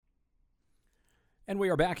And we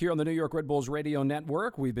are back here on the New York Red Bulls Radio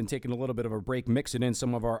Network. We've been taking a little bit of a break, mixing in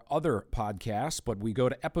some of our other podcasts, but we go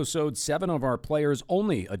to episode 7 of our Players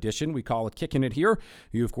Only edition. We call it Kickin' It here.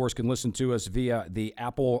 You, of course, can listen to us via the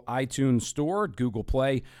Apple iTunes Store, Google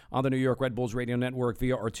Play, on the New York Red Bulls Radio Network,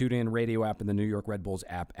 via our TuneIn radio app and the New York Red Bulls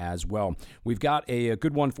app as well. We've got a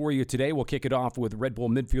good one for you today. We'll kick it off with Red Bull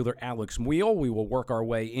midfielder Alex Muyl. We will work our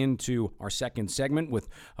way into our second segment with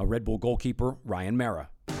Red Bull goalkeeper Ryan Meara.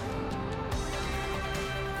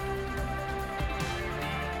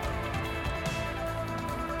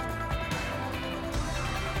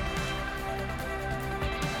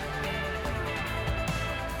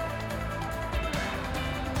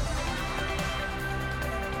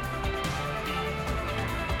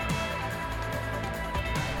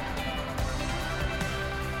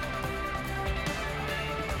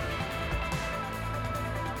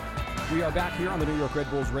 We are back here on the New York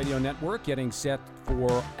Red Bulls Radio Network, getting set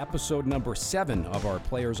for episode number 7 of our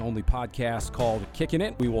Players Only podcast called Kickin'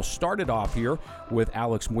 It. We will start it off here with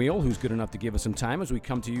Alex Muyl, who's good enough to give us some time as we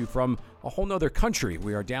come to you from a whole nother country.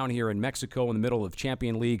 We are down here in Mexico in the middle of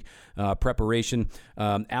Champion League preparation.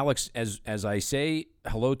 Alex, as I say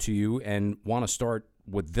hello to you and want to start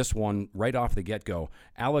with this one right off the get-go.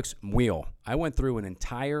 Alex Muyl, I went through an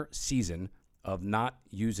entire season of not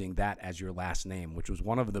using that as your last name, which was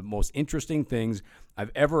one of the most interesting things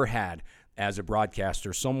I've ever had as a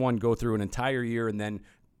broadcaster. Someone go through an entire year and then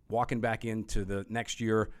walking back into the next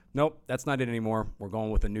year, nope, that's not it anymore. We're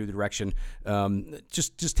going with a new direction.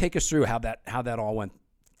 Just take us through how that all went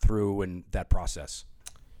through and that process.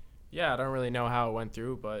 Yeah, I don't really know how it went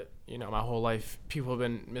through, but my whole life people have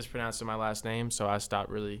been mispronouncing my last name, so I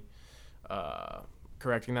stopped really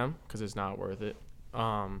correcting them because it's not worth it.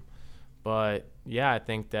 But yeah, I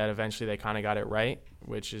think that eventually they kind of got it right,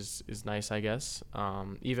 which is nice, I guess.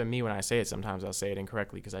 Even me, when I say it, sometimes I'll say it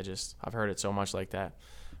incorrectly because I've heard it so much like that.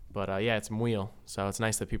 But yeah, it's Muyl, so it's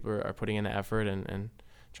nice that people are putting in the effort and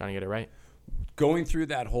trying to get it right. Going through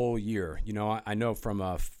that whole year, I know from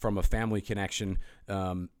a family connection,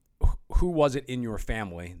 who was it in your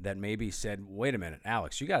family that maybe said, "Wait a minute,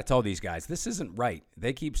 Alex, you got to tell these guys this isn't right.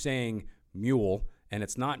 They keep saying Mule." And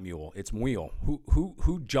it's not Mule, it's Muyl.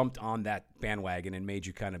 Who jumped on that bandwagon and made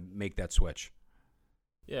you kind of make that switch?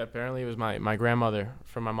 Yeah, apparently it was my grandmother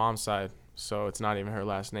from my mom's side, so it's not even her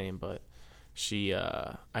last name, but she,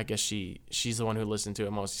 I guess she's the one who listened to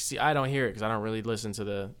it most. See, I don't hear it because I don't really listen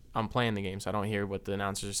to I'm playing the game, so I don't hear what the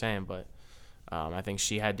announcers are saying, but I think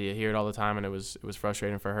she had to hear it all the time, and it was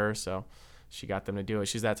frustrating for her, so she got them to do it.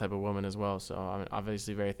 She's that type of woman as well, so I'm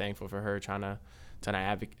obviously very thankful for her trying to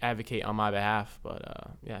advocate on my behalf, but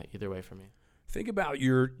yeah, either way for me. Think about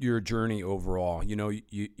your journey overall.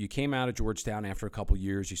 You came out of Georgetown after a couple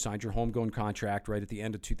years. You signed your homegrown contract right at the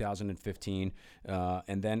end of 2015,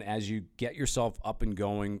 and then as you get yourself up and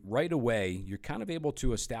going right away, you're kind of able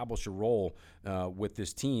to establish a role with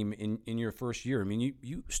this team in your first year. I mean,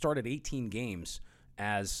 you started 18 games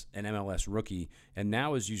as an MLS rookie, and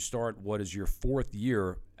now as you start what is your 4th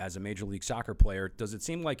year as a Major League Soccer player, does it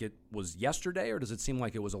seem like it was yesterday, or does it seem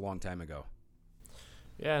like it was a long time ago?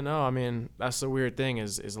 Yeah, no, I mean, that's the weird thing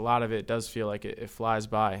is a lot of it does feel like it flies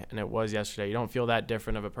by, and it was yesterday. You don't feel that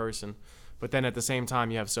different of a person, but then at the same time,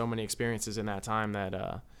 you have so many experiences in that time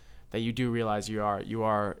that you do realize you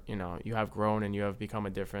have grown and you have become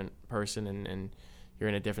a different person, and you're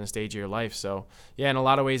in a different stage of your life. So yeah, in a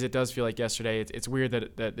lot of ways it does feel like yesterday. It's weird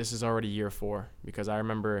that this is already year 4, because I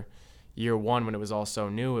remember year 1 when it was all so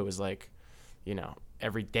new, it was like,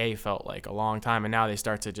 every day felt like a long time, and now they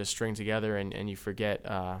start to just string together and you forget,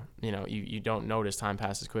 you don't notice time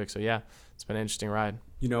passes quick. So yeah, it's been an interesting ride.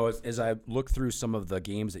 As I look through some of the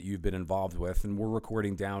games that you've been involved with, and we're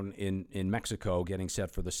recording down in Mexico, getting set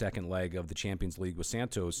for the second leg of the Champions League with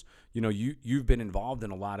Santos, you've been involved in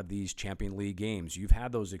a lot of these Champions League games. You've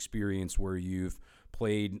had those experiences where you've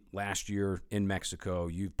played last year in Mexico.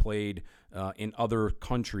 You've played in other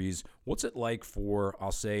countries. What's it like for,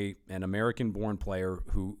 I'll say, an American-born player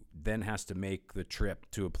who then has to make the trip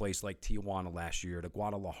to a place like Tijuana last year, to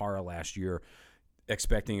Guadalajara last year,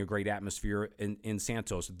 expecting a great atmosphere in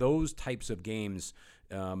Santos? Those types of games,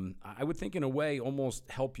 I would think in a way almost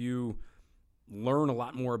help you learn a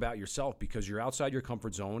lot more about yourself because you're outside your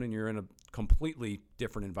comfort zone and you're in a completely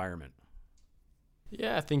different environment.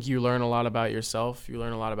 Yeah, I think you learn a lot about yourself. You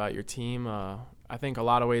learn a lot about your team. I think a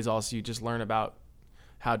lot of ways also you just learn about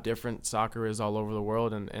how different soccer is all over the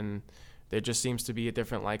world, and there just seems to be a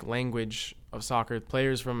different language of soccer.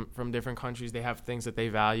 Players from different countries, they have things that they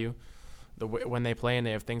value when they play, and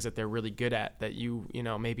they have things that they're really good at that you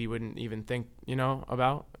maybe wouldn't even think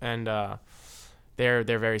about. And they're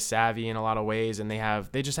very savvy in a lot of ways, and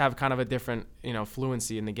they just have kind of a different,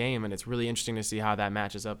 fluency in the game, and it's really interesting to see how that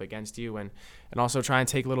matches up against you, and also try and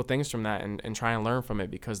take little things from that and try and learn from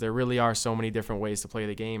it, because there really are so many different ways to play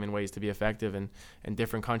the game and ways to be effective, and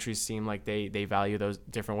different countries seem like they value those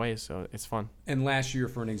different ways, so it's fun. And last year,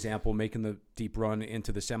 for an example, making the deep run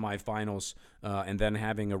into the semifinals and then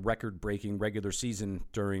having a record-breaking regular season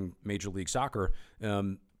during Major League Soccer,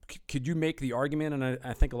 could you make the argument, and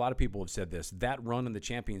I think a lot of people have said this, that run in the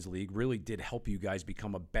Champions League really did help you guys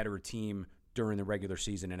become a better team during the regular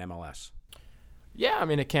season in MLS? Yeah, I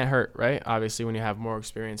mean, it can't hurt, right? Obviously, when you have more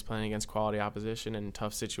experience playing against quality opposition in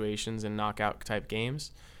tough situations and knockout-type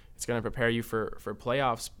games, it's going to prepare you for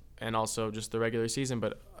playoffs and also just the regular season.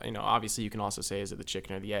 But, obviously you can also say, is it the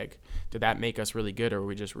chicken or the egg? Did that make us really good, or were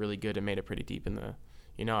we just really good and made it pretty deep in the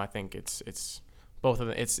I think it's both of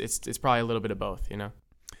them. It's probably a little bit of both,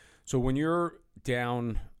 So when you're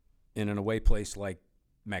down in an away place like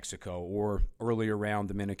Mexico or earlier around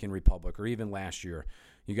Dominican Republic or even last year,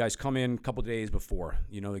 you guys come in a couple days before.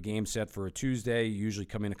 The game's set for a Tuesday. You usually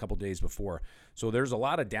come in a couple days before. So there's a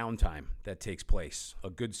lot of downtime that takes place. A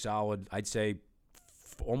good solid, I'd say,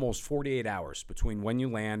 almost 48 hours between when you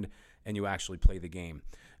land and you actually play the game.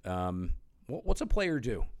 What's a player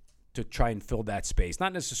do to try and fill that space?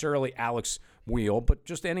 Not necessarily Alex Muyl, but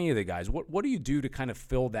just any of the guys. What do you do to kind of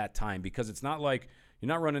fill that time? Because it's not like you're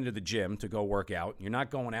not running to the gym to go work out. You're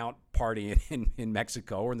not going out partying in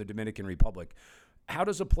Mexico or in the Dominican Republic. How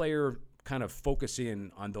does a player kind of focus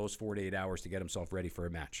in on those 48 hours to get himself ready for a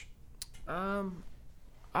match? I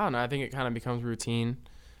don't know. I think it kind of becomes routine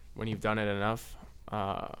when you've done it enough.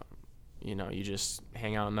 You just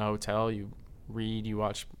hang out in the hotel, you read, you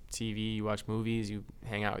watch TV, you watch movies, you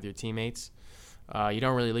hang out with your teammates. You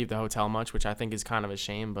don't really leave the hotel much, which I think is kind of a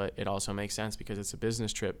shame, but it also makes sense because it's a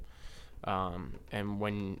business trip. And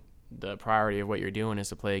when the priority of what you're doing is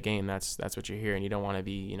to play a game, that's what you're here, and you don't want to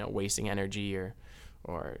be, wasting energy or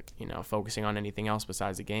focusing on anything else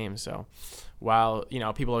besides the game. So while,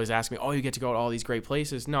 people always ask me, oh, you get to go to all these great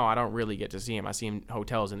places. No, I don't really get to see them. I see them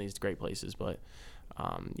hotels in these great places, but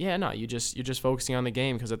you're just focusing on the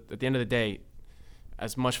game, because at the end of the day,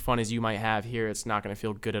 as much fun as you might have here, it's not going to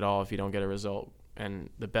feel good at all if you don't get a result. And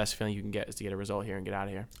the best feeling you can get is to get a result here and get out of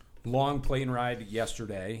here. Long plane ride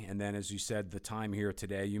yesterday, and then, as you said, the time here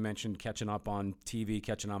today. You mentioned catching up on TV,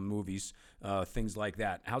 catching on movies, things like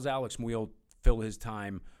that. How's Alex Muyl fill his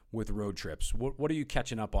time with road trips? What are you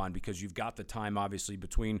catching up on? Because you've got the time, obviously,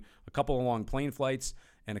 between a couple of long plane flights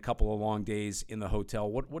and a couple of long days in the hotel.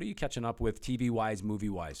 What are you catching up with TV-wise,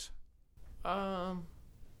 movie-wise?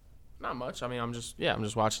 Not much. I mean, I'm just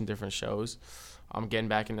watching different shows. I'm getting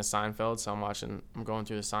back into Seinfeld, so I'm going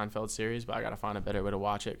through the Seinfeld series, but I got to find a better way to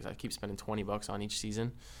watch it because I keep spending $20 on each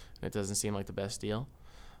season, and it doesn't seem like the best deal.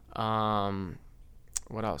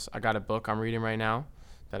 What else? I got a book I'm reading right now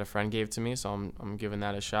that a friend gave to me, so I'm giving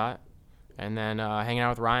that a shot. And then hanging out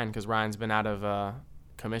with Ryan, because Ryan's been out of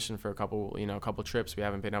commission for a couple trips. We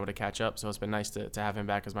haven't been able to catch up, so it's been nice to have him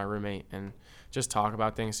back as my roommate and just talk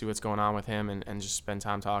about things, see what's going on with him, and just spend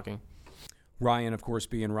time talking. Ryan, of course,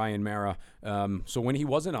 being Ryan Meara. So when he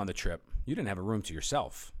wasn't on the trip, you didn't have a room to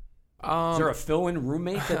yourself. Is there a fill-in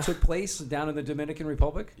roommate that took place down in the Dominican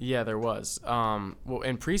Republic? Yeah, there was. Well,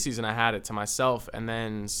 in preseason, I had it to myself, and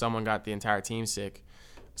then someone got the entire team sick,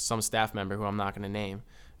 some staff member who I'm not going to name,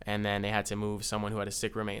 and then they had to move someone who had a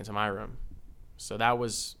sick roommate into my room. So that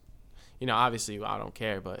was, obviously I don't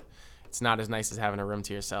care, but it's not as nice as having a room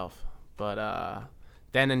to yourself. But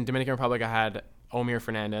then in Dominican Republic, I had Omir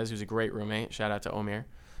Fernandez, who's a great roommate. Shout out to Omir.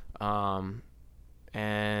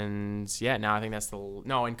 And yeah, now I think that's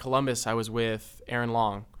in Columbus, I was with Aaron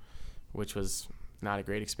Long, which was not a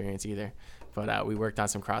great experience either. But we worked on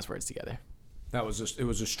some crosswords together. It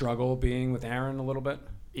was a struggle being with Aaron a little bit?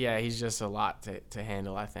 Yeah, he's just a lot to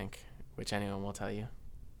handle, I think, which anyone will tell you.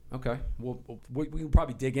 Okay. Well, we can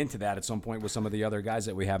probably dig into that at some point with some of the other guys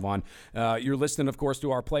that we have on. You're listening, of course,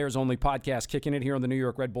 to our Players Only podcast, Kicking It, here on the New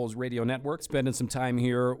York Red Bulls radio network. Spending some time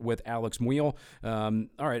here with Alex Muyl.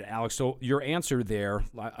 All right, Alex, so your answer there,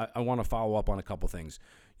 I want to follow up on a couple things.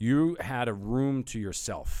 You had a room to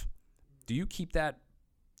yourself. Do you keep that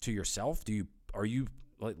to yourself? Are you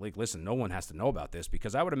like, listen, no one has to know about this,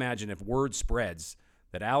 because I would imagine if word spreads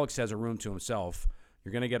that Alex has a room to himself,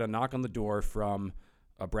 you're going to get a knock on the door from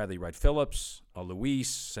a Bradley Wright Phillips, a Luis,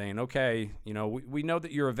 saying, okay, we know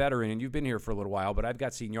that you're a veteran and you've been here for a little while, but I've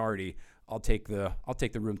got seniority. I'll take the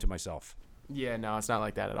room to myself. Yeah, no, it's not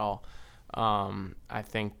like that at all. I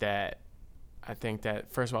think that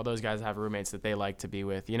first of all, those guys have roommates that they like to be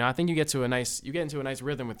with. I think you get into a nice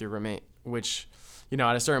rhythm with your roommate, which,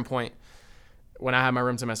 at a certain point, when I had my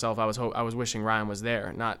room to myself, I was wishing Ryan was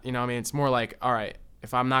there. Not, I mean, it's more like, all right,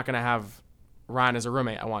 if I'm not gonna have Ryan as a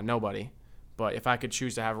roommate, I want nobody. But if I could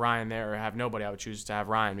choose to have Ryan there or have nobody, I would choose to have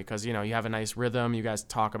Ryan because, you have a nice rhythm. You guys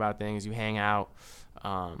talk about things. You hang out.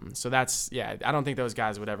 So that's, I don't think those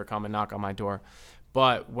guys would ever come and knock on my door.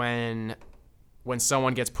 But when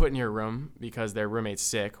someone gets put in your room because their roommate's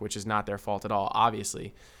sick, which is not their fault at all,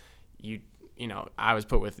 obviously, I was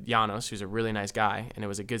put with Janos, who's a really nice guy, and it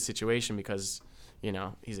was a good situation because,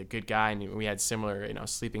 he's a good guy and we had similar,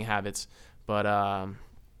 sleeping habits. But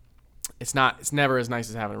it's never as nice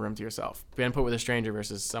as having a room to yourself. Being put with a stranger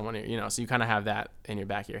versus someone, so you kind of have that in your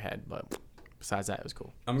back of your head. But besides that, it was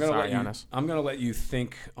cool. I'm gonna let you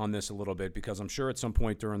think on this a little bit because I'm sure at some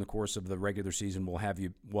point during the course of the regular season we'll have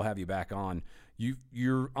you back on.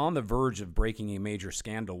 You're on the verge of breaking a major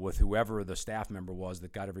scandal with whoever the staff member was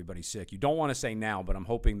that got everybody sick. You don't want to say now, but I'm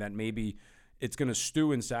hoping that maybe it's going to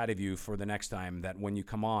stew inside of you for the next time that when you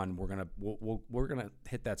come on, we're gonna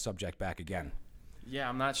hit that subject back again. Yeah,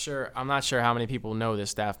 I'm not sure how many people know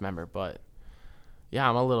this staff member, but yeah,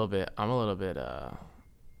 I'm a little bit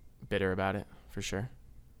bitter about it for sure.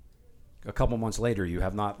 A couple months later, you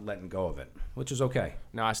have not let go of it, which is okay.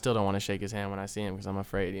 No, I still don't want to shake his hand when I see him because I'm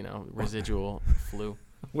afraid, residual flu.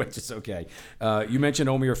 Which is okay. You mentioned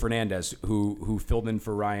Omir Fernandez, who filled in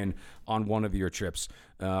for Ryan on one of your trips.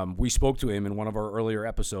 We spoke to him in one of our earlier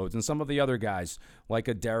episodes, and some of the other guys, like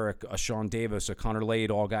a Derek, a Sean Davis, a Connor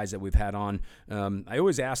Lade, all guys that we've had on. I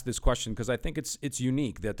always ask this question because I think it's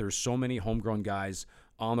unique that there's so many homegrown guys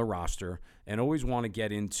on the roster, and always want to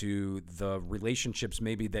get into the relationships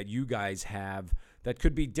maybe that you guys have that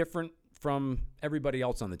could be different from everybody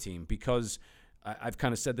else on the team because I've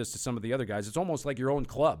kind of said this to some of the other guys. It's almost like your own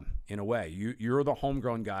club in a way. You're the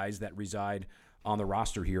homegrown guys that reside on the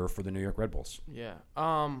roster here for the New York Red Bulls. Yeah.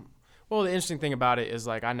 Well, the interesting thing about it is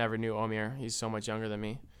I never knew Omir. He's so much younger than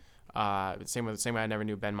me. Same way I never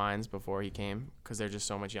knew Ben Mines before he came because they're just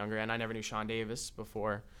so much younger, and I never knew Sean Davis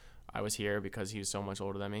before I was here because he was so much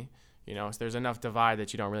older than me. So there's enough divide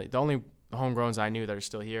that you don't really. The only homegrowns I knew that are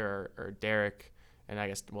still here are Derek. And I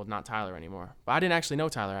guess, not Tyler anymore. But I didn't actually know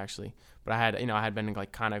Tyler, But I had been,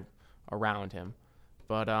 kind of around him.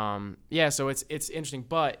 But, so it's interesting.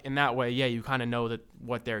 But in that way, you kind of know that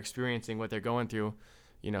what they're experiencing, what they're going through,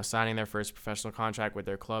 signing their first professional contract with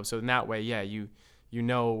their club. So in that way, you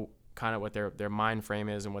know kind of what their mind frame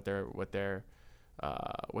is and what their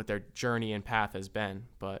journey and path has been.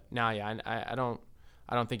 But now, I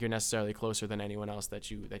don't think you're necessarily closer than anyone else that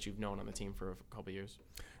you've known on the team for a couple of years.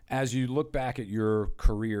 As you look back at your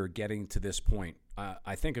career getting to this point,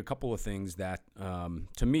 I think a couple of things that,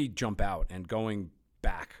 to me, jump out. And going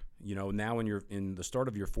back, now when you're in the start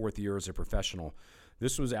of your fourth year as a professional,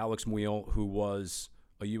 this was Alex Muyl, who was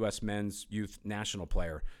a U.S. men's youth national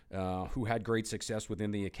player, who had great success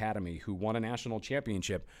within the academy, who won a national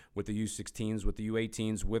championship with the U16s, with the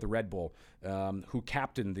U18s, with Red Bull, who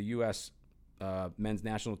captained the U.S. Men's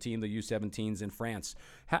national team, the U17s in France.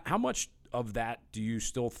 How much of that do you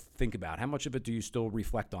still think about? How much of it do you still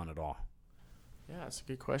reflect on at all? Yeah, that's a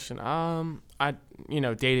good question.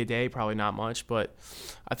 Day to day, probably not much, but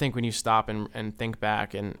I think when you stop and think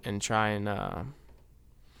back and try and, I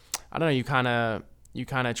don't know, you kind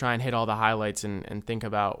of try and hit all the highlights and think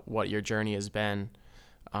about what your journey has been,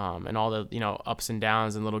 and all the, ups and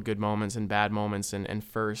downs and little good moments and bad moments and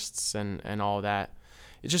firsts and all that.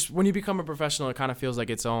 It's just when you become a professional, it kind of feels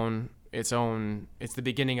like it's the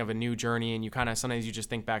beginning of a new journey, and you kind of sometimes you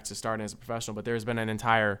just think back to starting as a professional, but there's been an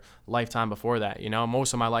entire lifetime before that.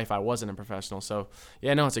 Most of my life I wasn't a professional. So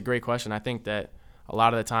it's a great question. I think that a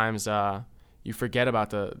lot of the times you forget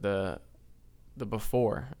about the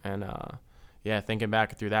before, and thinking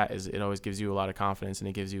back through that it always gives you a lot of confidence, and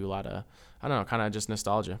it gives you a lot of, I don't know, kind of just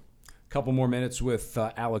nostalgia. Couple more minutes with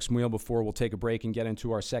Alex Muyl before we'll take a break and get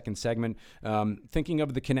into our second segment. Thinking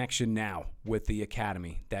of the connection now with the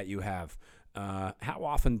academy that you have, how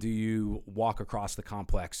often do you walk across the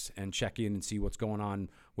complex and check in and see what's going on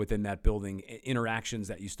within that building, interactions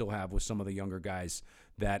that you still have with some of the younger guys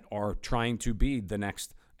that are trying to be the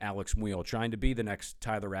next Alex Muyl, trying to be the next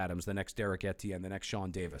Tyler Adams, the next Derek Etienne, the next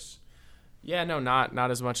Sean Davis? Yeah, no, not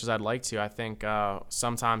as much as I'd like to. I think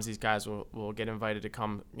sometimes these guys will get invited to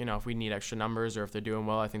come, if we need extra numbers or if they're doing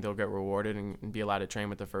well, I think they'll get rewarded and be allowed to train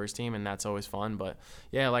with the first team, and that's always fun. But,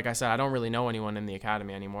 like I said, I don't really know anyone in the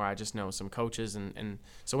academy anymore. I just know some coaches, and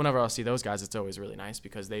so whenever I'll see those guys, it's always really nice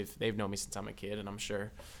because they've known me since I'm a kid, and I'm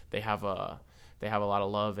sure they have a lot of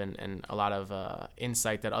love and a lot of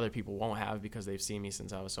insight that other people won't have because they've seen me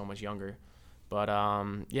since I was so much younger. But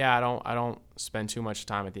I don't spend too much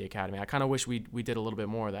time at the academy. I kind of wish we did a little bit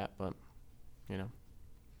more of that, but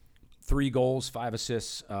 3 goals, 5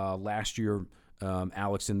 assists last year,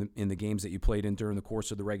 Alex, in the games that you played in during the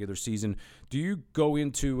course of the regular season. Do you go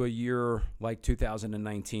into a year like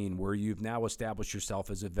 2019 where you've now established yourself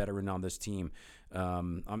as a veteran on this team?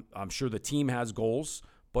 I'm sure the team has goals,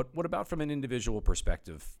 but what about from an individual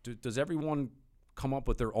perspective? Does everyone come up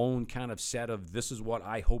with their own kind of set of, this is what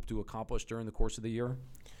I hope to accomplish during the course of the year?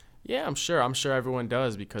 Yeah, I'm sure everyone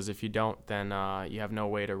does, because if you don't, then you have no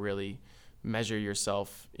way to really measure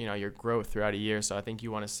yourself, your growth throughout a year. So I think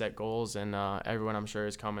you want to set goals, and everyone, I'm sure,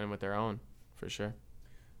 is coming with their own, for sure.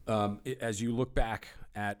 As you look back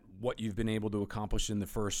at what you've been able to accomplish in the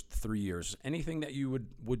first 3 years, anything that you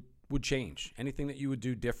would change, anything that you would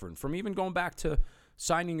do different, from even going back to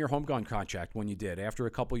signing your homegrown contract when you did after a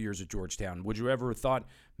couple years at Georgetown? Would you ever have thought,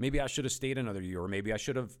 maybe I should have stayed another year, or maybe I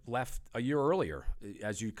should have left a year earlier,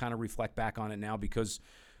 as you kind of reflect back on it now? Because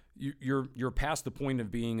you're past the point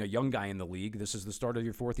of being a young guy in the league. This is the start of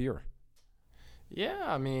your 4th year. Yeah,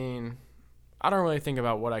 I mean, I don't really think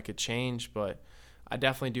about what I could change, but I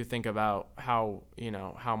definitely do think about how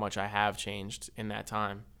much I have changed in that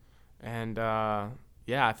time. And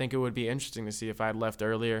yeah, I think it would be interesting to see if I had left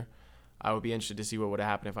earlier. I would be interested to see what would have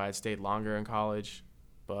happened if I had stayed longer in college.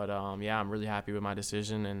 But yeah, I'm really happy with my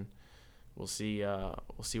decision, and we'll see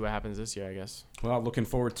what happens this year, I guess. Well, looking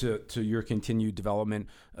forward to your continued development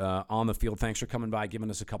on the field. Thanks for coming by,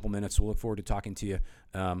 giving us a couple minutes. We'll look forward to talking to you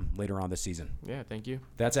later on this season. Yeah, thank you.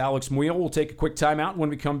 That's Alex Muyl. We'll take a quick timeout.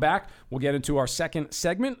 When we come back, we'll get into our second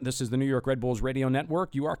segment. This is the New York Red Bulls Radio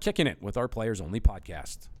Network. You are kicking it with our Players Only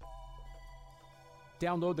podcast.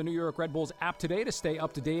 Download the New York Red Bulls app today to stay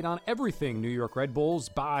up to date on everything New York Red Bulls.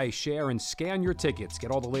 Buy, share, and scan your tickets. Get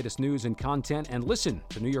all the latest news and content, and listen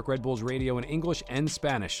to New York Red Bulls radio in English and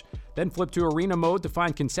Spanish. Then flip to arena mode to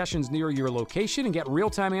find concessions near your location and get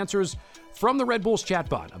real-time answers from the Red Bulls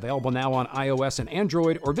chatbot. Available now on iOS and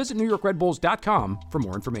Android, or visit NewYorkRedBulls.com for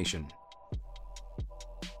more information.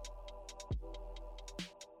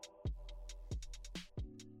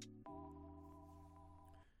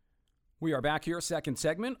 We are back here, second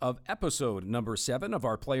segment of episode number 7 of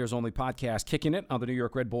our Players Only podcast, Kicking It on the New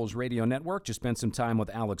York Red Bulls Radio Network. Just spent some time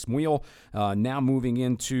with Alex Muyl. Now moving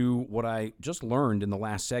into what I just learned in the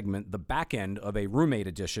last segment, the back end of a roommate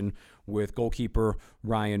edition with goalkeeper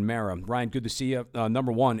Ryan Meara. Ryan, good to see you.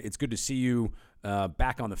 Number one, it's good to see you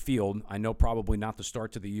back on the field. I know probably not the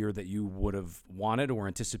start to the year that you would have wanted or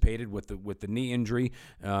anticipated with the knee injury.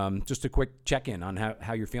 Just a quick check-in on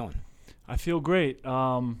how you're feeling. I feel great.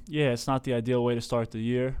 Yeah, it's not the ideal way to start the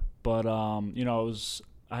year, but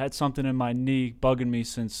I had something in my knee bugging me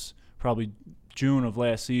since probably June of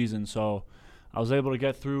last season, so I was able to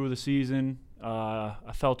get through the season.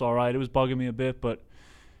 I felt all right. It was bugging me a bit, but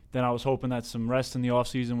then I was hoping that some rest in the off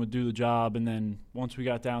season would do the job, and then once we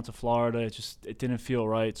got down to Florida, it didn't feel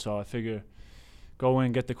right, so I figure go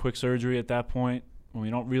in, get the quick surgery at that point. When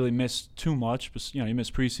you don't really miss too much, but you miss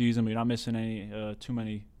preseason, but you're not missing any too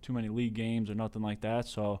many league games or nothing like that.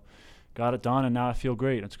 So got it done, and now I feel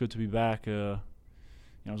great. It's good to be back. It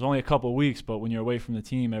was only a couple of weeks, but when you're away from the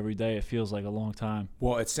team every day, it feels like a long time.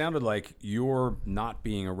 Well, it sounded like your not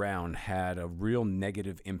being around had a real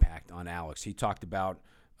negative impact on Alex. He talked about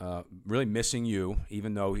really missing you,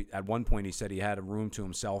 even though at one point he said he had a room to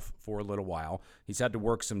himself for a little while. He's had to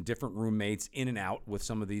work some different roommates in and out with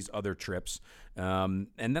some of these other trips. And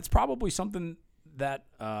that's probably something that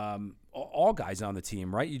all guys on the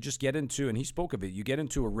team, right? You just get into, and he spoke of it, you get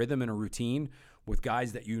into a rhythm and a routine with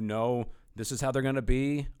guys that this is how they're going to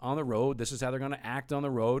be on the road, this is how they're going to act on the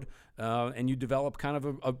road, and you develop kind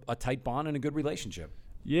of a tight bond and a good relationship.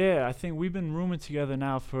 Yeah, I think we've been rooming together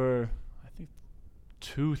now for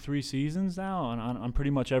 2-3 seasons now on pretty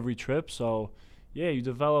much every trip. So yeah, you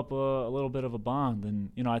develop a little bit of a bond,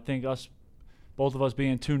 and I think both of us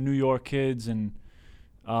being 2 New York kids, and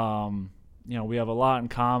we have a lot in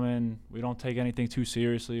common. We don't take anything too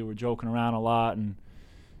seriously. We're joking around a lot, and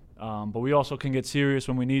but we also can get serious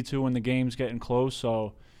when we need to when the game's getting close.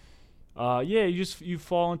 So yeah, you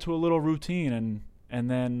fall into a little routine, and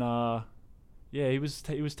then yeah, he was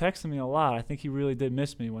texting me a lot. I think he really did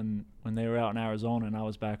miss me when they were out in Arizona and I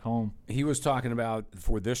was back home. He was talking about,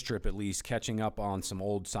 for this trip at least, catching up on some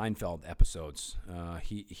old Seinfeld episodes.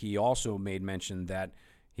 He also made mention that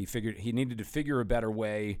he figured he needed to figure a better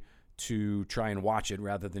way to try and watch it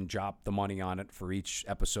rather than drop the money on it for each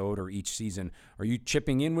episode or each season. Are you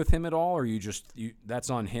chipping in with him at all, or that's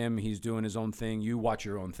on him, he's doing his own thing, you watch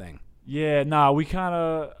your own thing? Yeah, we kind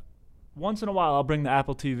of, once in a while I'll bring the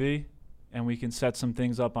Apple TV, and we can set some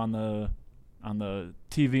things up on the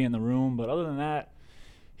TV in the room. But other than that,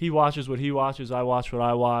 he watches what he watches, I watch what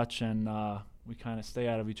I watch, and we kind of stay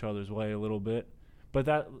out of each other's way a little bit. but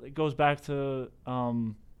that it goes back to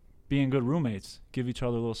being good roommates. Give each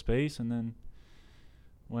other a little space, and then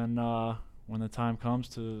when the time comes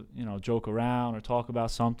to joke around or talk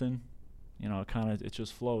about something, it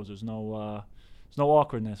just flows. There's no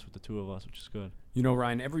awkwardness with the two of us, which is good.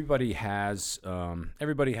 Ryan, everybody has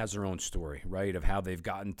their own story, right, of how they've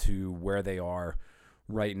gotten to where they are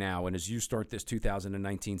right now. And as you start this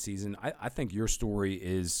 2019 season, I think your story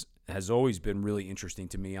has always been really interesting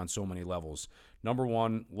to me on so many levels. Number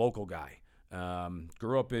one, local guy.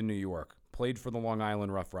 Grew up in New York, played for the Long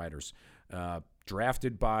Island Rough Riders,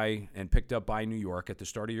 drafted by and picked up by New York at the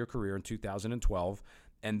start of your career in 2012.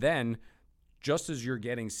 And then just as you're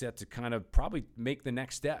getting set to kind of probably make the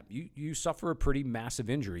next step, you suffer a pretty massive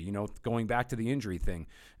injury, going back to the injury thing,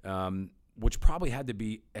 which probably had to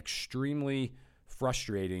be extremely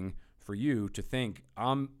frustrating for you to think,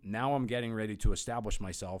 I'm getting ready to establish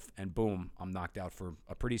myself, and boom, I'm knocked out for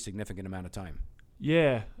a pretty significant amount of time.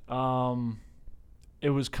 Yeah. It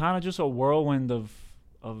was kind of just a whirlwind of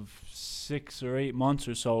 6 or 8 months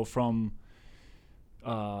or so from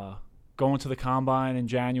going to the combine in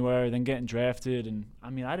January, then getting drafted. And I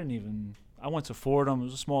went to Fordham. It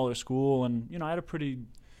was a smaller school, and I had a pretty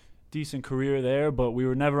decent career there, but we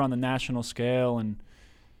were never on the national scale. And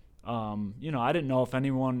I didn't know if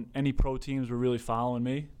any pro teams were really following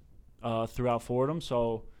me throughout Fordham.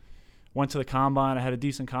 So went to the combine. I had a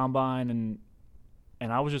decent combine,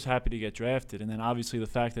 and I was just happy to get drafted. And then obviously the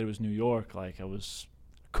fact that it was New York,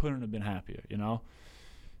 couldn't have been happier,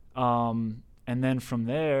 And then from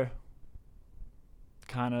there,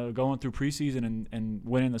 kind of going through preseason and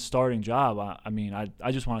winning the starting job,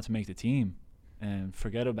 I just wanted to make the team and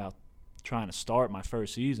forget about trying to start my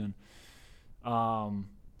first season. And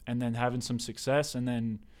then having some success, and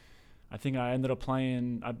then I think I ended up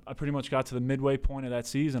playing. I pretty much got to the midway point of that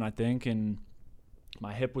season, I think, and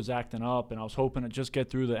my hip was acting up, and I was hoping to just get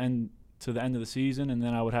through the end of the season, and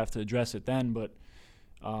then I would have to address it then. But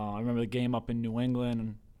I remember the game up in New England,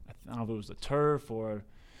 and I don't know if it was the turf or,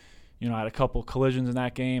 I had a couple collisions in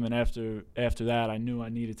that game, and after that, I knew I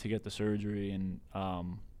needed to get the surgery, and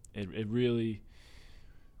it really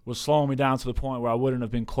was slowing me down to the point where I wouldn't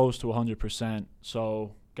have been close to 100%.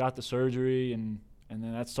 So got the surgery, and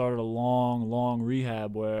then that started a long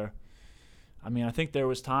rehab where, I think there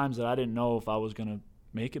was times that I didn't know if I was going to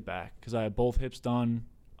make it back because I had both hips done.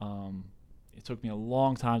 It took me a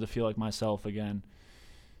long time to feel like myself again.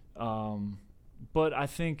 But I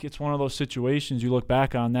think it's one of those situations you look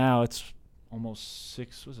back on now. It's almost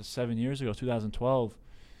 7 years ago, 2012.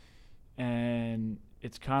 And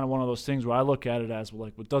it's kind of one of those things where I look at it as,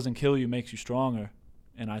 what doesn't kill you makes you stronger.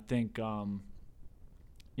 And I think,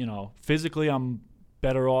 physically I'm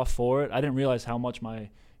better off for it. I didn't realize how much my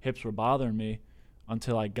hips were bothering me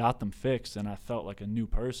until I got them fixed, and I felt like a new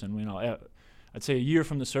person. I'd say a year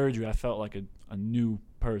from the surgery, I felt like a new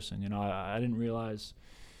person. I didn't realize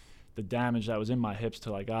the damage that was in my hips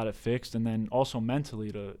till I got it fixed, and then also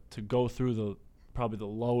mentally to go through probably the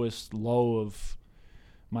lowest low of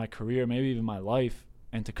my career, maybe even my life,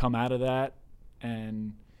 and to come out of that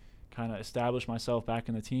and kind of establish myself back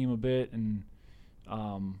in the team a bit. And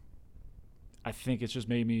I think it's just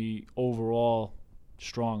made me overall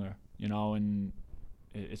stronger, and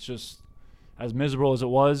it's just, as miserable as it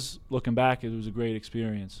was, looking back, it was a great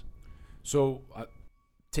experience. So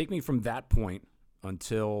take me from that point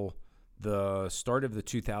until the start of the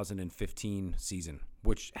 2015 season,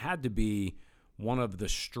 which had to be one of the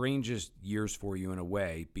strangest years for you in a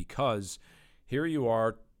way, because here you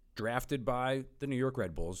are, drafted by the New York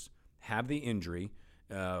Red Bulls, have the injury,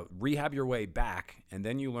 rehab your way back, and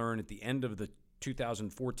then you learn at the end of the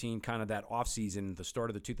 2014, kind of that off season, the start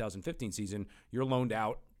of the 2015 season, you're loaned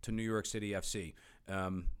out to New York City FC.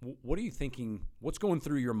 What are you thinking? What's going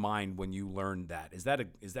through your mind when you learned that? Is that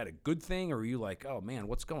a good thing, or are you like, oh man,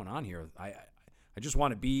 what's going on here? I just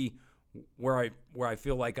want to be where I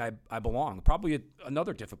feel like I belong. Probably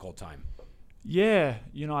another difficult time. Yeah,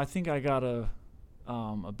 I think I got a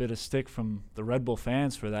bit of stick from the Red Bull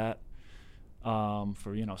fans for that,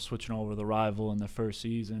 for switching over the rival in the first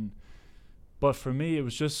season. But for me, it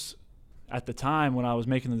was just, at the time when I was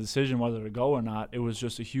making the decision whether to go or not, it was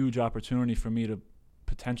just a huge opportunity for me to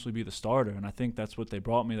potentially be the starter, and I think that's what they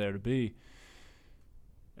brought me there to be.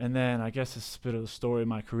 And then I guess it's a bit of the story of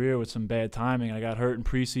my career with some bad timing. I got hurt in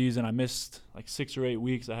preseason. I missed 6 or 8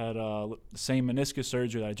 weeks. I had the same meniscus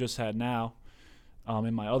surgery that I just had now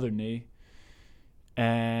in my other knee.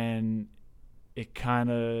 And it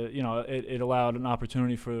kind of, it allowed an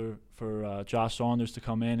opportunity for Josh Saunders to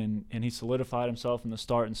come in, and he solidified himself in the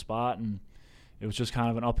starting spot, and it was just kind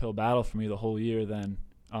of an uphill battle for me the whole year then.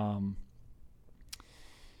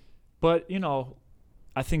 But,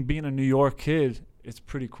 I think being a New York kid, it's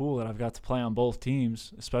pretty cool that I've got to play on both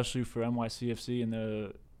teams, especially for NYCFC in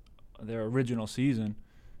their original season.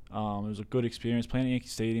 It was a good experience. Playing at Yankee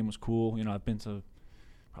Stadium was cool. I've been to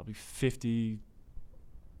probably 50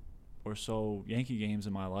 or so Yankee games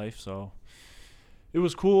in my life, so it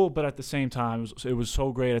was cool. But at the same time, it was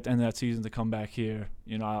so great at the end of that season to come back here.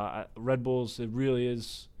 Red Bulls, it really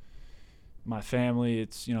is my family.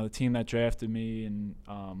 It's the team that drafted me, and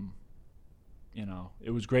it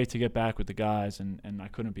was great to get back with the guys, and I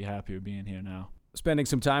couldn't be happier being here now. Spending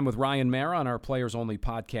some time with Ryan Meara on our Players Only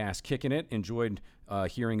podcast, Kickin' It. Enjoyed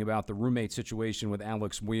hearing about the roommate situation with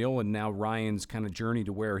Alex Muyl, and now Ryan's kind of journey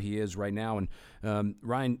to where he is right now. And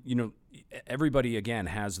Ryan, everybody, again,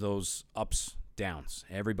 has those ups, downs.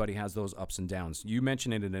 Everybody has those ups and downs. You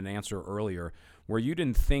mentioned it in an answer earlier where you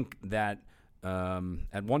didn't think that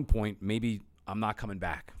at one point maybe I'm not coming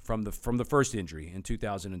back from the first injury in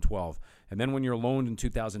 2012. And then when you're loaned in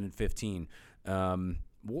 2015,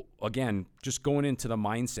 again, just going into the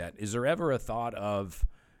mindset, is there ever a thought of,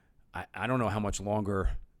 I don't know how much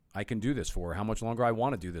longer I can do this for, how much longer I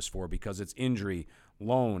want to do this for, because it's injury,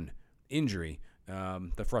 loan, injury.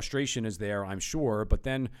 The frustration is there, I'm sure, but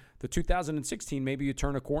then the 2016, maybe you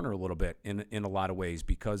turn a corner a little bit in a lot of ways,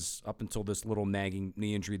 because up until this little nagging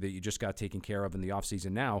knee injury that you just got taken care of in the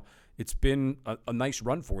offseason now, it's been a nice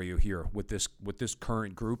run for you here with this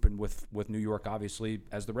current group and with New York, obviously,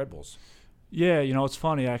 as the Red Bulls. Yeah, it's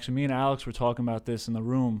funny, actually. Me and Alex were talking about this in the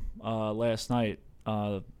room last night.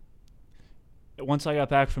 Once I got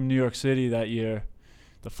back from New York City that year,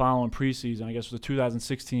 the following preseason, I guess it was the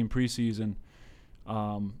 2016 preseason,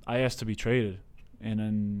 I asked to be traded. And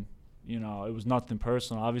then, it was nothing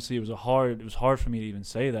personal. Obviously, it was hard for me to even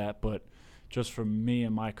say that, but just for me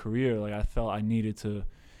and my career, I felt I needed to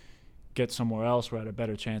get somewhere else where I had a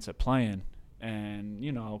better chance at playing. And,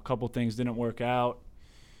 a couple things didn't work out.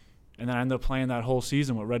 And then I ended up playing that whole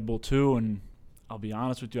season with Red Bull 2, and I'll be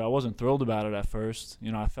honest with you, I wasn't thrilled about it at first.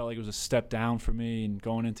 I felt like it was a step down for me and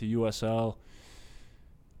going into USL.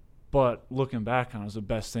 But looking back on it, was the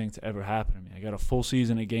best thing to ever happen to me. I got a full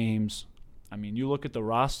season of games. I mean, you look at the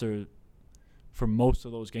roster for most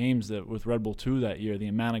of those games that with Red Bull 2 that year, the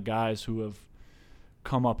amount of guys who have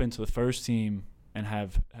come up into the first team and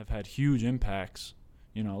have had huge impacts.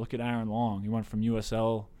 Look at Aaron Long. He went from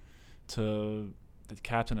USL to the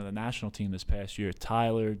captain of the national team this past year.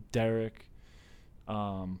 Tyler, Derek,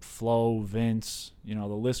 Flo, Vince, the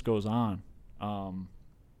list goes on.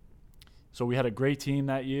 So we had a great team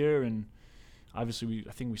that year, and obviously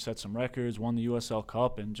I think we set some records, won the USL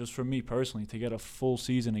Cup, and just for me personally, to get a full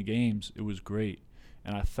season of games, it was great.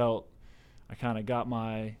 And I felt I kind of got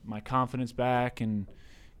my confidence back, and,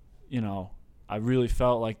 I really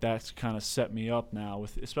felt like that's kind of set me up now,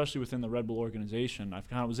 especially within the Red Bull organization. I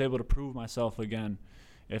kind of was able to prove myself again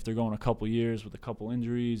after going a couple years with a couple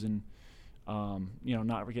injuries and,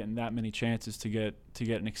 not getting that many chances to get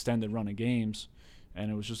an extended run of games. And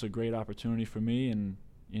it was just a great opportunity for me, and,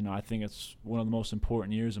 I think it's one of the most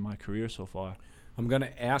important years of my career so far. I'm going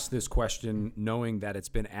to ask this question knowing that it's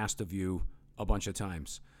been asked of you a bunch of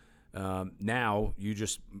times. Now you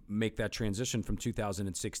just make that transition from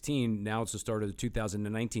 2016. Now it's the start of the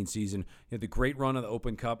 2019 season. You had the great run of the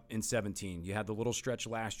Open Cup in 17. You had the little stretch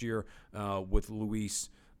last year with Luis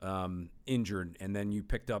injured, and then you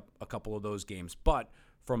picked up a couple of those games. But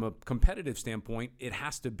from a competitive standpoint, it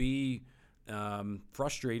has to be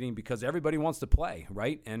frustrating because everybody wants to play,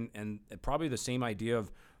 right? And probably the same idea of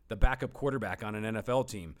the backup quarterback on an NFL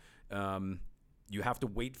team. You have to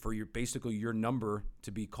wait for your number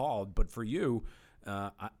to be called. But for you,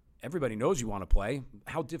 everybody knows you want to play.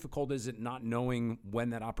 How difficult is it not knowing when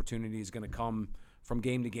that opportunity is going to come from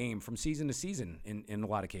game to game, from season to season in a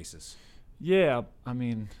lot of cases? Yeah, I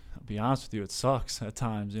mean, I'll be honest with you, it sucks at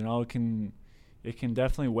times. It can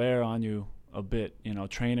definitely wear on you a bit,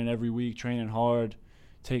 training every week, training hard,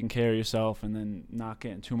 taking care of yourself, and then not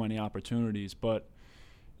getting too many opportunities. But,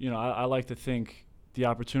 I like to think the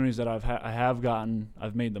opportunities that I have gotten,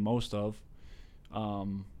 I've made the most of.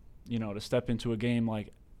 To step into a game like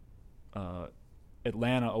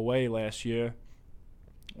Atlanta away last year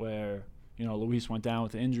where, Luis went down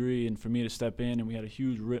with the injury, and for me to step in, and we had a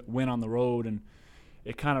huge win on the road, and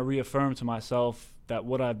it kind of reaffirmed to myself that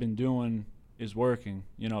what I've been doing is working,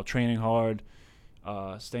 training hard,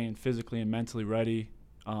 staying physically and mentally ready.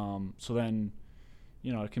 So then,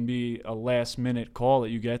 it can be a last-minute call that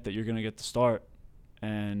you get that you're going to get the start.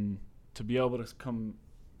 And to be able to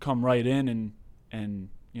come right in and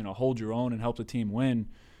hold your own and help the team win,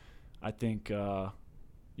 I think, it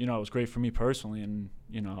was great for me personally. And,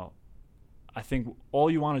 I think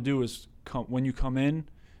all you want to do is when you come in,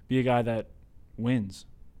 be a guy that wins,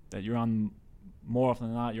 that you're on, more often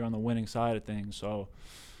than not, you're on the winning side of things. So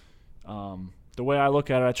the way I look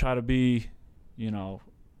at it, I try to be,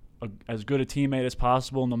 as good a teammate as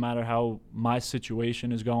possible, no matter how my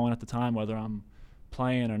situation is going at the time, whether I'm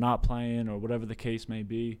playing or not playing or whatever the case may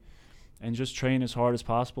be, and just train as hard as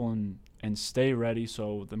possible and stay ready,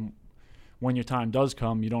 so then when your time does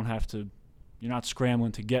come, you're not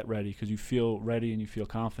scrambling to get ready because you feel ready and you feel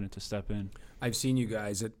confident to step in. I've seen you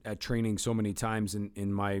guys at training so many times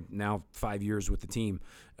in my now 5 years with the team.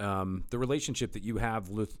 The relationship that you have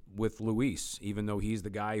with Luis, even though he's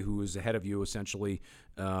the guy who is ahead of you essentially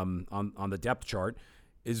on the depth chart,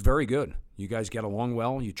 is very good. You guys get along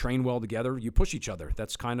well. You train well together. You push each other.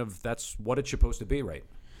 That's what it's supposed to be, right?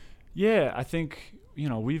 Yeah, I think,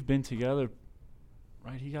 we've been together,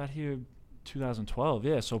 right? He got here 2012,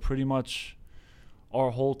 yeah, so pretty much our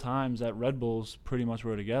whole times at Red Bulls pretty much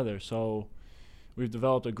were together. So we've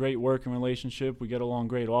developed a great working relationship. We get along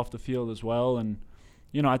great off the field as well. And,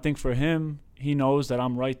 I think for him, he knows that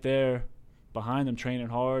I'm right there behind him training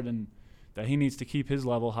hard and that he needs to keep his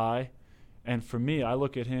level high. And for me, I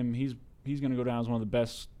look at him, he's going to go down as one of the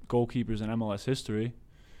best goalkeepers in MLS history.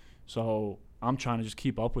 So I'm trying to just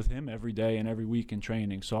keep up with him every day and every week in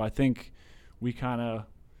training. So I think we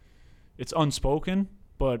it's unspoken,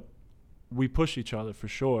 but we push each other for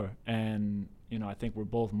sure. And, I think we're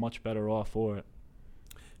both much better off for it.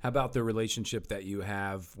 How about the relationship that you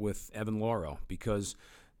have with Evan Lauro? Because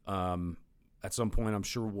at some point I'm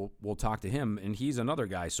sure we'll talk to him, and he's another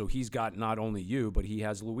guy. So he's got not only you, but he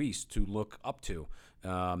has Luis to look up to.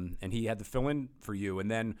 And he had to fill in for you. And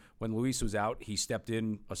then when Luis was out, he stepped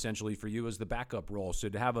in essentially for you as the backup role. So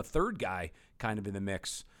to have a third guy kind of in the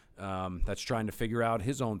mix that's trying to figure out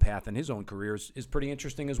his own path and his own career is pretty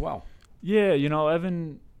interesting as well. Yeah,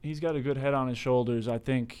 Evan, he's got a good head on his shoulders. I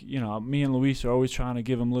think, me and Luis are always trying to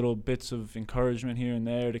give him little bits of encouragement here and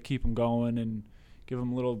there to keep him going and give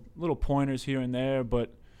him little pointers here and there.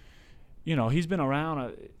 But, he's been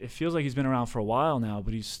around. It feels like he's been around for a while now,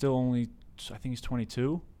 but he's still only, I think he's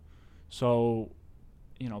 22. So,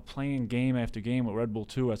 playing game after game with Red Bull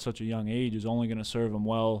 2 at such a young age is only going to serve him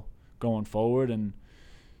well going forward. And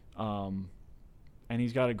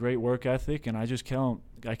he's got a great work ethic, and I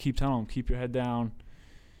keep telling him, keep your head down,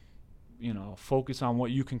 focus on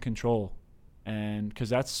what you can control. And because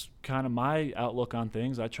that's kind of my outlook on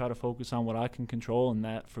things. I try to focus on what I can control, and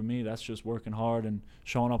that, for me, that's just working hard and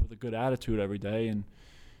showing up with a good attitude every day. And,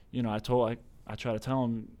 I try to tell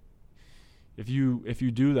him, if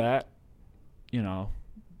you do that, you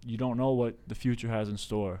don't know what the future has in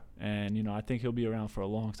store. And, I think he'll be around for a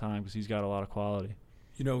long time because he's got a lot of quality.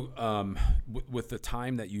 With the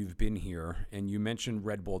time that you've been here, and you mentioned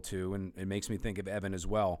Red Bull 2, and it makes me think of Evan as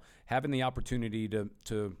well, having the opportunity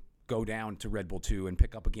to go down to Red Bull 2 and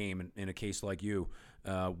pick up a game in a case like you,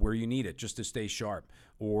 where you need it just to stay sharp.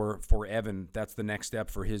 Or for Evan, that's the next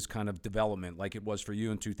step for his kind of development, like it was for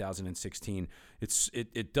you in 2016.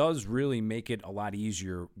 It does really make it a lot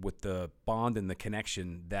easier with the bond and the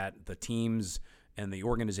connection that the teams and the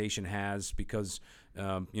organization has, because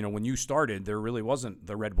when you started, there really wasn't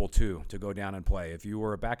the Red Bull 2 to go down and play. If you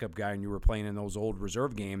were a backup guy and you were playing in those old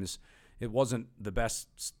reserve games, it wasn't the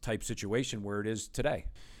best type situation where it is today.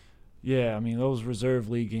 Yeah, those reserve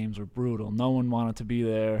league games were brutal. No one wanted to be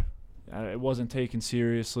there. It wasn't taken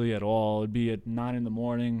seriously at all. It'd be at 9 in the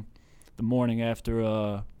morning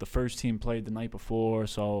after the first team played the night before.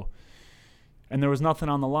 So, and there was nothing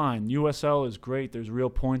on the line. USL is great. There's real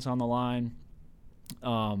points on the line.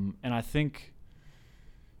 And I think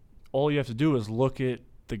all you have to do is look at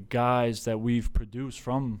the guys that we've produced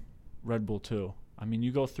from Red Bull 2.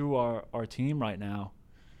 You go through our team right now,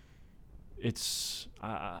 it's,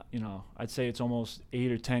 I'd say it's almost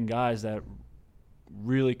 8 or 10 guys that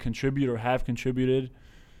really contribute or have contributed,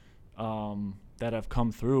 that have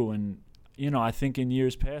come through. And, I think in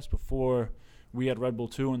years past, before we had Red Bull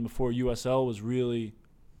 2 and before USL was really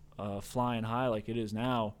flying high like it is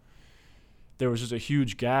now, there was just a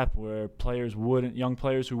huge gap where young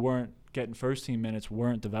players who weren't getting first team minutes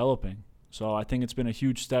weren't developing. So I think it's been a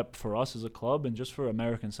huge step for us as a club and just for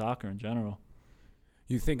American soccer in general.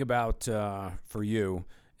 You think about for you,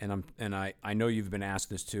 and I know you've been asked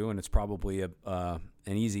this too, and it's probably an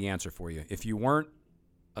easy answer for you. If you weren't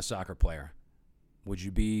a soccer player, would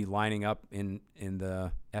you be lining up in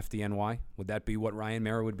the FDNY? Would that be what Ryan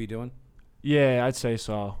Meara would be doing? Yeah, I'd say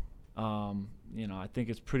so. I think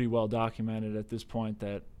it's pretty well documented at this point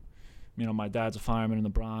that, my dad's a fireman in the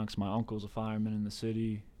Bronx. My uncle's a fireman in the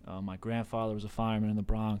city. My grandfather was a fireman in the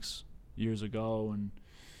Bronx years ago. And,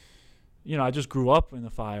 I just grew up in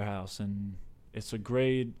the firehouse. And, it's a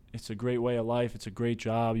great way of life. It's a great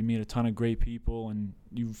job. You meet a ton of great people, and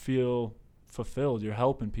you feel fulfilled. You're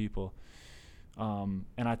helping people. And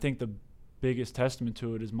I think the biggest testament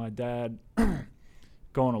to it is my dad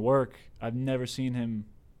going to work. I've never seen him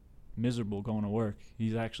miserable going to work.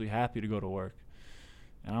 He's actually happy to go to work.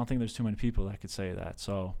 And I don't think there's too many people that could say that.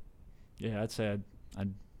 So, yeah, I'd say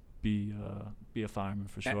I'd be a fireman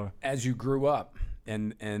for sure. As you grew up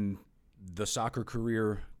and the soccer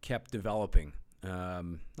career kept developing,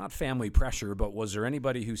 not family pressure, but was there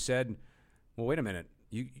anybody who said, well, wait a minute,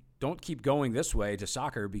 you don't keep going this way to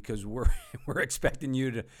soccer because we're expecting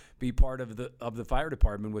you to be part of the fire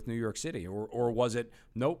department with New York City, or was it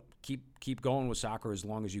nope, keep going with soccer as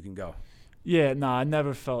long as you can go? Yeah, no, I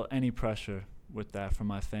never felt any pressure with that from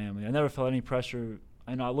my family. I never felt any pressure.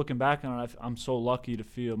 I know, looking back on it, I'm so lucky to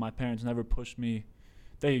feel my parents never pushed me.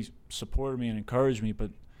 They supported me and encouraged me,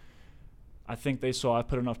 but I think they saw I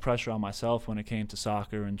put enough pressure on myself when it came to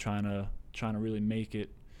soccer and trying to really make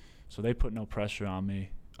it. So they put no pressure on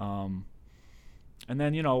me. And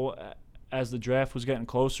then, as the draft was getting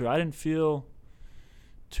closer, I didn't feel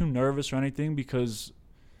too nervous or anything, because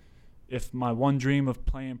if my one dream of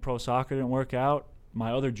playing pro soccer didn't work out,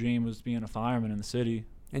 my other dream was being a fireman in the city.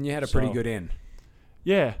 And you had a pretty good in.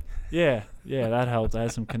 Yeah, that helped. I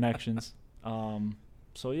had some connections.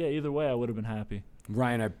 So, yeah, either way, I would have been happy.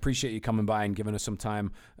 Ryan, I appreciate you coming by and giving us some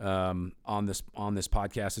time on this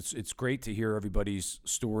podcast. It's great to hear everybody's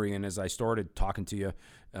story. And as I started talking to you,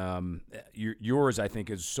 yours, I think,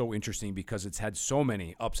 is so interesting because it's had so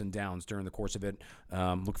many ups and downs during the course of it.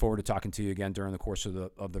 Look forward to talking to you again during the course of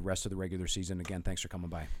the rest of the regular season. Again, thanks for coming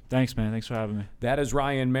by. Thanks, man. Thanks for having me. That is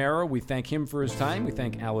Ryan Meara. We thank him for his time. We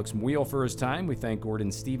thank Alex Muyl for his time. We thank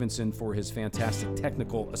Gordon Stevenson for his fantastic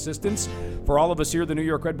technical assistance. For all of us here at the New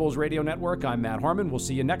York Red Bulls Radio Network, I'm Matt Harmon. We'll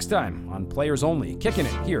see you next time on Players Only, Kicking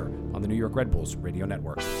It here on the New York Red Bulls Radio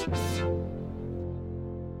Network.